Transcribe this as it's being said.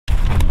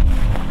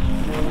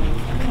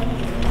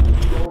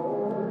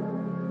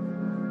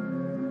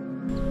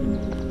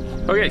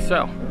Okay,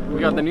 so we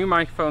got the new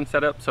microphone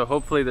set up, so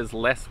hopefully there's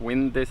less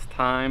wind this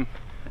time.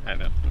 I don't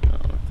know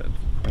if that's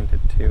pointed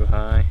too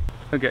high.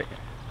 Okay.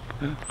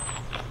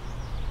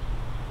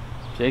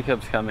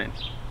 Jacob's coming.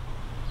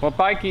 What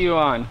bike are you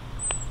on?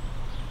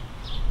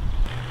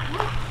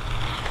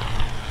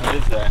 What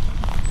is that?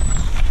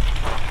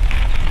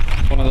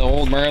 One of the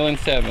old Marlin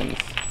 7s.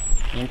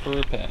 In for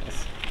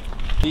repairs.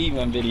 See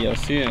one video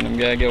soon. I'm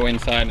gonna go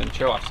inside and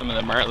show off some of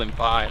the Marlin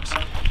 5s.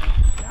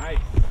 Nice.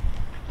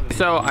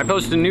 So I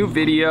posted a new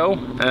video,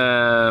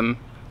 a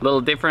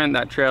little different,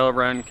 that trail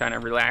run, kind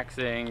of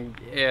relaxing,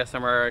 yeah,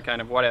 somewhere, kind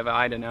of whatever,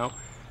 I don't know.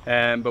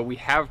 But we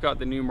have got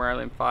the new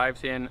Marlin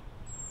 5s in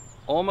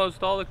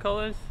almost all the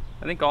colors.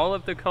 I think all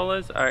of the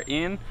colors are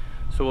in,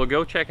 so we'll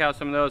go check out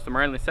some of those. The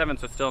Marlin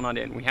 7s are still not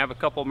in. We have a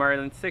couple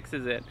Marlin 6s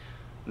in,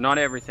 not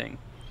everything.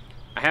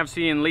 I have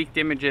seen leaked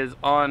images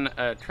on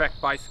Trek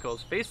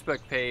Bicycle's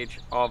Facebook page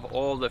of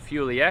all the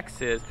Fuel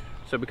EXs.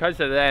 So because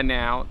they're there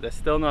now, they're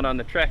still not on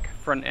the Trek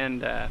front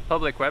end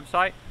public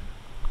website.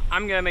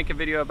 I'm gonna make a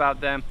video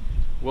about them.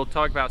 We'll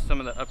talk about some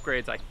of the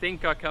upgrades I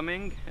think are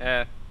coming.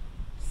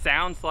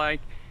 Sounds like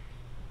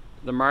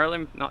the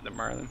Marlin, not the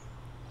Marlin,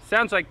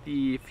 sounds like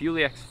the Fuel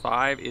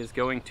EX5 is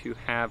going to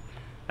have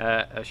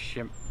a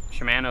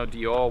Shimano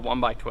Dior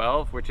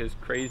 1x12, which is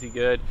crazy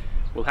good.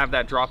 We'll have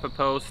that dropper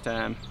post.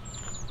 But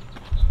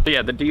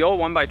yeah, the Dior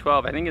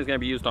 1x12 I think is gonna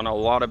be used on a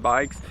lot of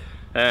bikes.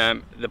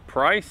 The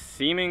price,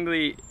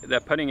 seemingly they're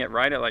putting it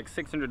right at like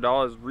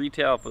 $600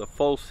 retail for the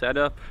full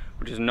setup,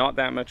 which is not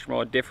that much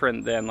more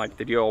different than like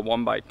the Dior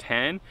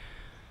 1x10.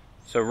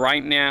 So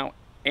right now,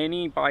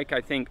 any bike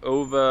I think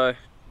over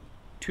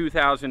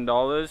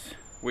 $2,000,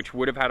 which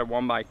would have had a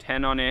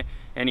 1x10 on it,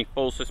 any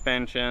full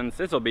suspensions,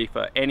 this will be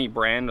for any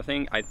brand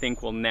I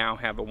think will now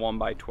have a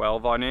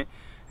 1x12 on it,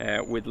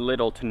 with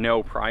little to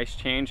no price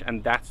change,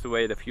 and that's the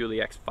way the Fuel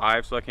EX5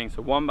 is looking.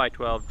 So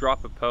 1x12,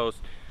 dropper post,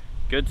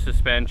 good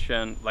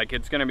suspension, like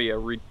it's gonna be a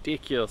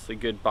ridiculously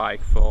good bike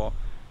for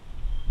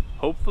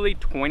hopefully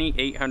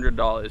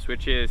 $2,800,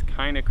 which is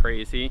kind of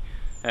crazy.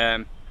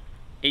 8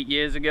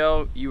 years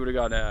ago, you would have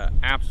got an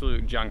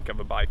absolute junk of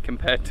a bike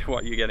compared to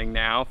what you're getting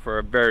now for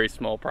a very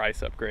small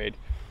price upgrade.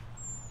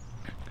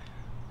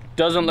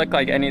 Doesn't look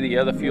like any of the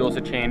other fuels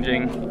are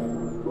changing,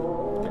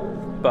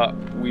 but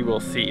we will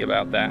see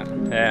about that.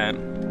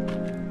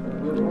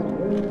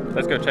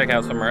 Let's go check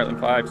out some Marlin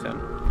 5s then.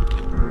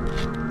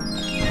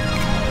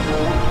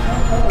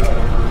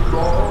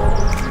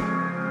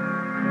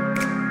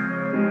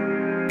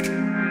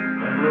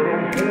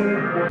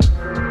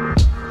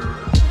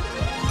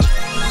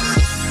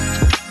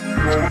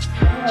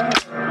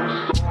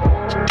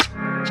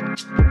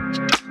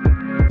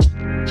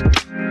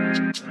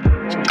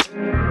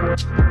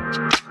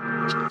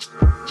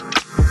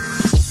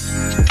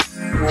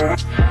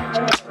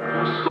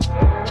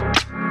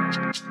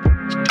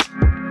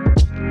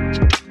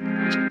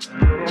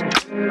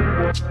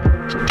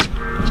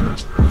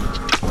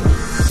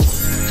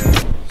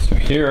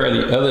 Here are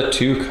the other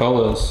two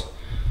colors.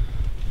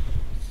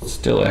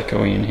 Still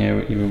echoing in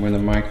here even with a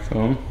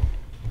microphone.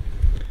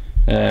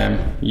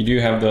 You do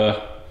have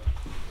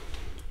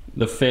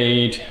the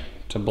fade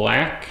to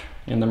black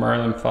in the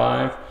Marlin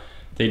 5.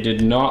 They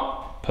did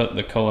not put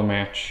the color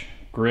match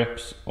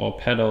grips or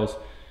pedals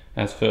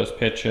as first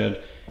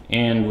pictured,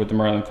 and with the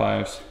Marlin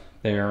 5s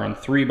they are on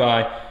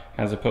 3x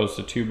as opposed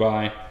to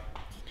 2x.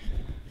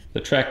 The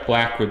Trek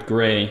black with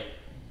gray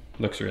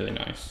looks really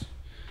nice.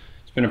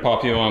 It's been a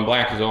popular one.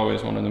 Black is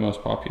always one of the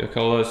most popular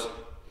colors.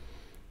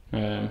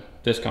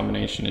 This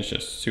combination is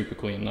just super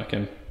clean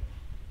looking.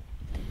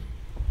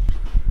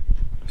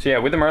 So yeah,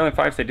 with the Marlin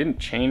 5s, they didn't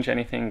change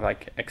anything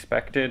like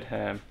expected.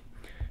 They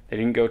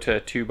didn't go to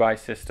a 2x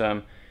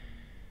system,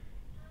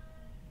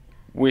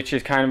 which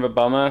is kind of a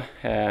bummer.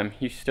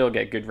 You still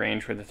get good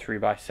range with a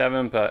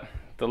 3x7, but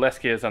the less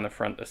gears on the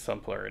front, the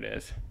simpler it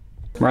is.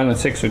 Marlin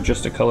 6 with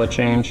just a color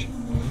change.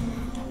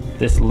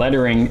 This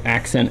lettering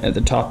accent at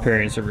the top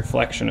here is a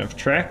reflection of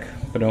Trek,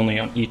 but only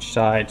on each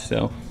side,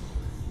 so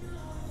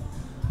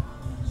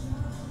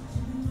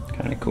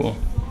kind of cool.